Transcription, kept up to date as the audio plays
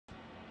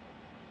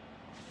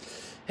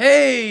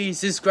Hey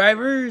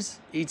subscribers,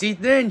 it's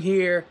Ethan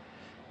here.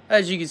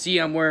 As you can see,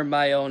 I'm wearing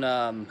my own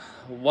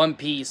One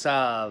Piece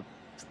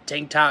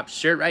tank top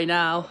shirt right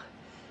now.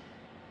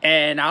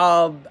 And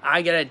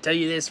I gotta tell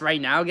you this right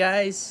now,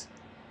 guys.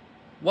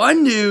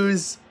 One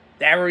news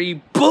that really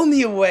blew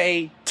me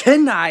away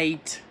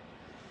tonight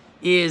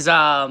is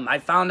I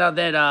found out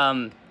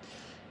that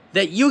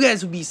that you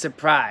guys would be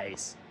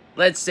surprised.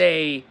 Let's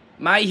say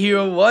My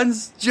Hero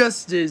One's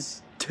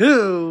Justice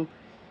 2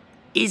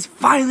 is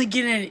finally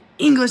getting an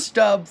English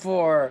dub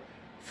for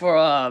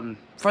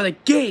the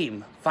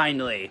game,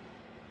 finally.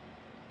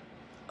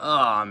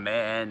 Oh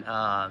man.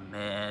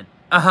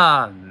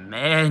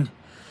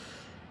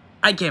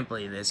 I can't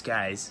believe this,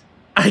 guys.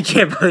 I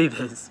can't believe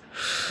this.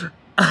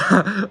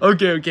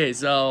 Okay,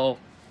 so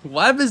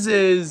what happens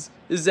is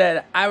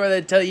that I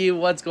rather tell you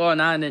what's going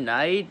on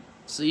tonight,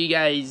 so you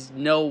guys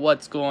know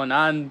what's going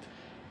on,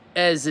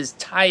 as this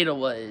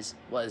title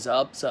was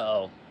up,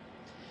 so.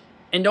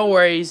 And don't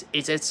worry,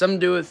 it's something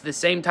to do with the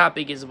same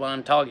topic as what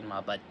I'm talking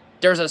about, but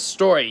there's a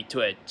story to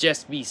it.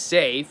 Just be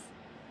safe.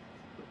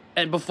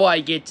 And before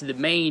I get to the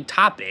main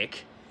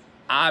topic,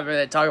 I'm going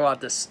to talk about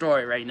the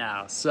story right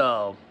now.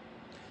 So,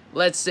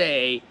 let's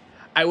say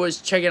I was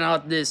checking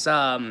out this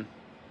one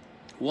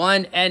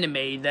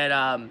anime that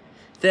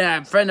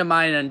a friend of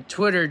mine on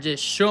Twitter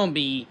just showed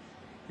me,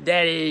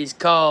 that is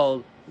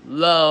called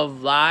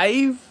Love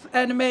Live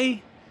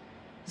anime.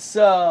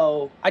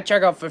 So I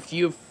checked out for a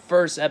few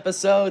first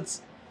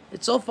episodes.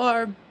 It's so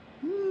far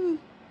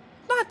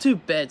not too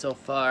bad so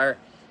far.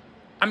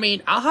 I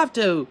mean, I'll have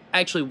to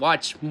actually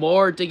watch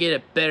more to get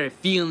a better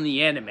feel in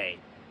the anime,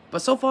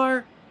 but so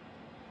far,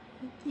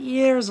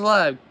 yeah, there's a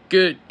lot of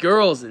good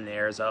girls in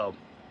there. So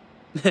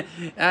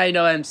I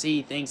know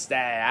MC thinks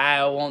that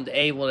I won't be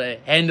able to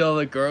handle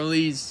the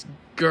girlish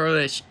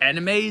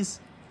animes.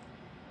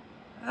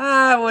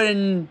 I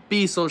wouldn't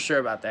be so sure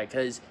about that,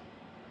 because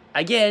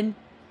again,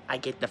 I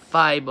get the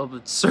vibe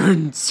of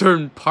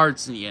certain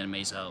parts in the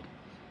anime, so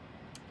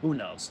who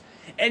knows.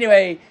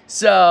 Anyway,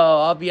 so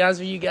I'll be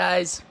honest with you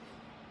guys.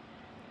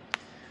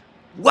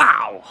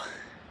 Wow.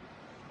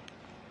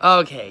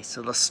 Okay,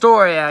 so the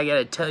story I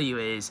gotta tell you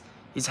is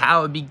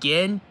how it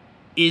began.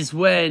 Is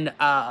when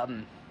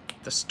the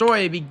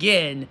story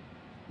began.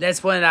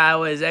 That's when I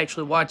was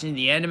actually watching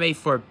the anime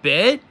for a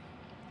bit.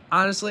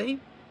 Honestly,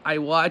 I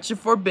watched it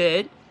for a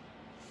bit,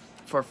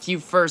 for a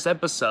few first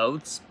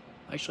episodes.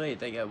 Actually, I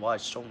think I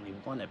watched only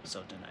one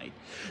episode tonight.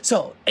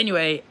 So,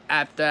 anyway,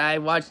 after I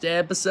watched the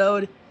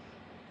episode,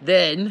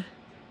 then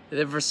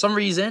for some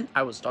reason,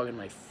 I was talking to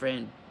my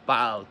friend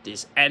about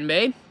this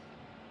anime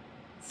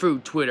through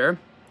Twitter.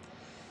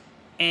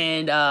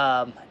 And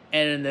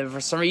then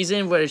for some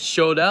reason, when it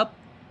showed up,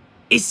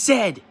 it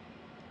said,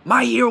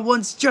 My Hero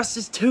One's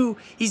Justice 2,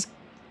 he's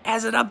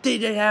has an update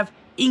to have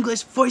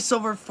English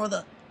voiceover for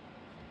the...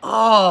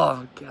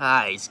 Oh,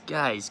 guys.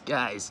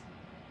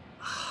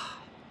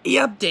 The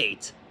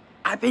update.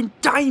 I've been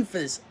dying for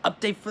this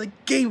update for the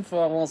game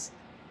for almost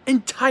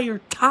entire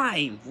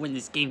time when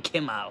this game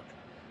came out.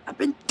 I've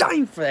been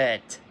dying for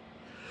that.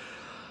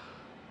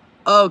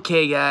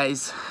 Okay,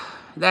 guys.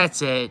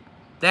 That's it.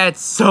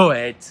 That's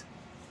it.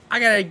 I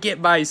gotta get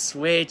my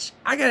Switch.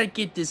 I gotta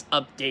get this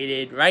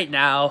updated right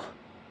now.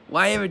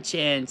 Why have a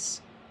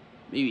chance?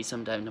 Maybe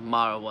sometime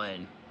tomorrow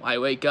when I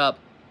wake up.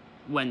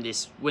 When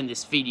this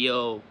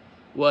video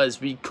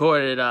was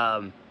recorded,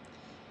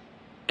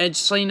 and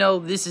just so you know,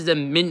 this is a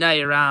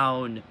midnight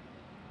around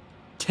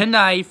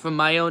tonight from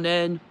my own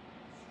end.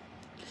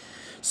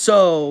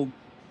 So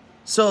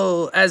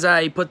as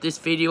I put this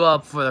video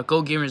up for the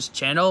Go Gamers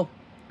channel,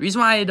 the reason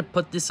why I had to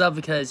put this up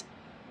because,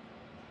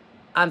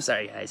 I'm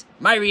sorry guys,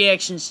 my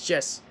reaction's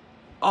just,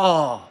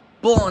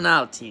 blowing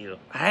out to you.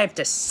 I have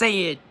to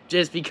say it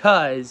just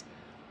because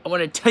I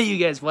want to tell you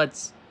guys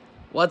what's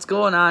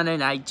going on,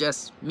 and I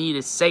just need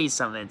to say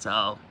something,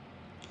 so.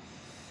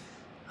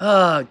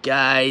 Oh,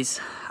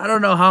 guys, I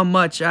don't know how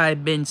much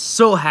I've been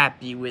so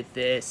happy with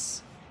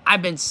this.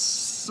 I've been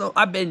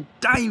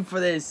dying for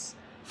this,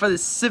 for the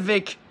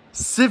Civic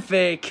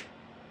update.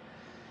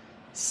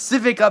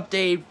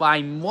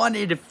 I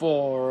wanted it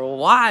for a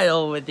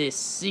while with this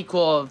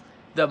sequel of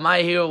the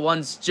My Hero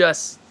One's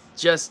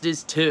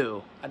Justice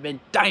 2. I've been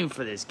dying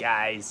for this,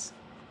 guys.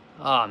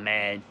 Oh,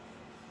 man.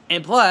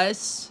 And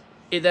plus,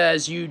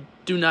 as you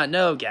do not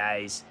know,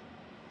 guys,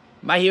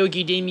 My Hero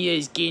Academia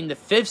is getting the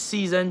 5th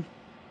season.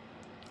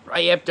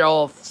 Right after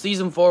all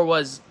season 4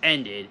 was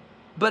ended.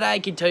 But I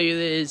can tell you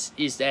this,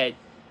 is that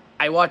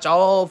I watched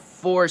all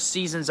 4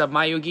 seasons of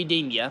My Hero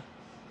Academia,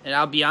 and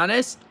I'll be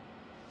honest,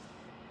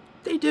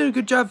 they did a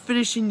good job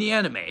finishing the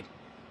anime.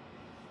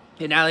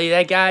 And not only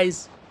that,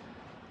 guys,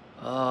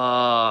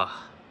 I'm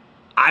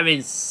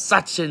in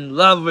such in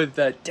love with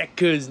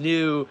Deku's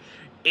new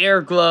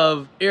air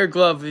glove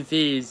with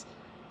his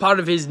part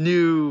of his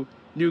new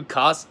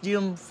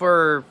costume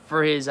for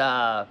his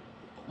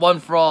One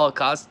for All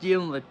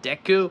costume with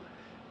Deku.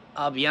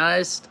 I'll be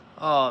honest,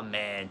 oh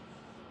man,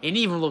 it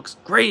even looks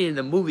great in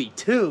the movie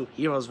too,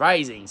 Heroes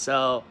Rising.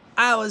 So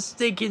I was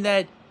thinking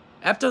that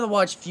after I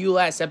watched few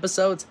last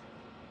episodes,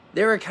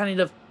 they were kind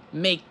of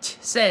make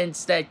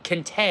sense, that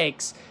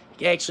context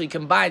actually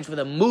combines with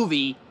a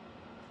movie.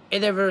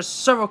 And there were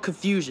several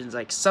confusions.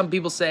 Like, some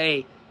people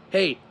say,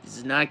 hey, this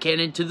is not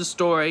canon to the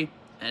story.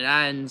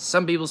 And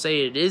some people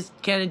say it is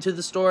canon to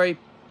the story.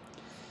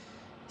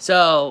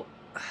 So,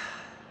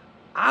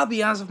 I'll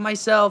be honest with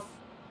myself.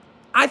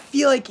 I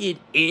feel like it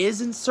is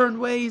in certain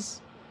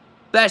ways.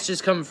 That's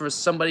just coming from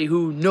somebody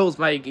who knows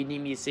My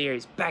Academia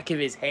series back of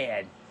his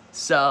hand.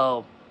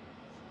 So,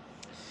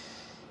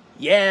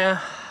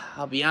 yeah,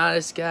 I'll be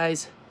honest,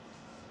 guys.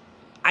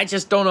 I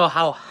just don't know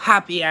how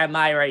happy am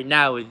I right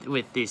now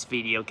with this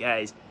video,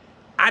 guys.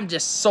 I'm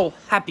just so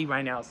happy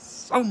right now,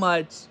 so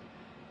much.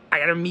 I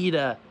gotta me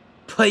to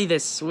play the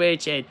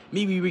Switch and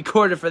maybe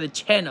record it for the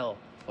channel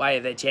while I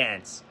have the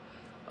chance.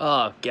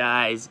 Oh,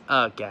 guys.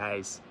 I'm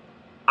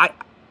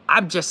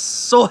just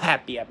so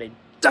happy. I've been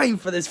dying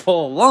for this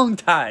for a long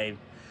time.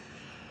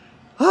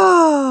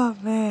 Oh,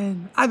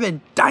 man. I've been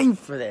dying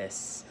for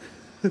this.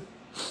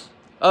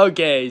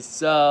 Okay,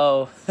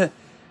 so...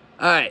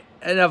 Alright,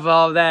 enough of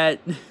all that.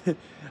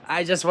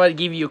 I just want to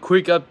give you a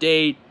quick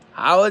update.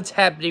 How it's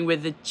happening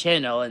with the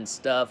channel and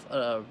stuff.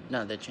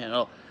 Not the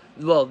channel.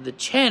 Well, the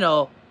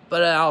channel,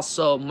 but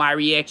also my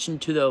reaction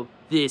to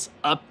this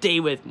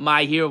update with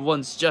My Hero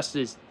One's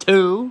Justice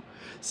 2.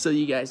 So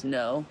you guys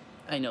know.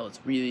 I know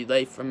it's really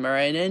late from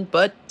right in,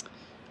 but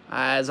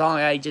as long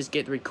as I just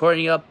get the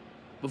recording up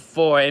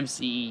before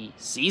MC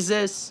sees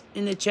this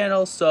in the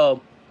channel,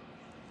 so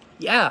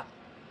yeah.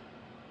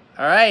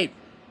 Alright.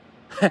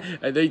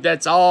 I think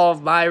that's all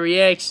of my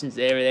reactions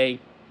to everything.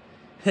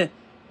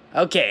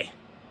 Okay.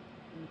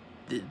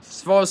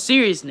 For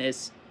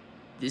seriousness,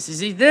 this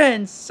is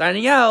Ethan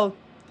signing out.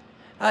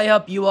 I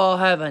hope you all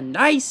have a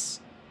nice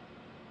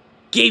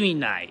gaming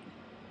night.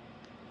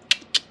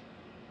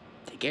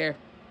 Take care.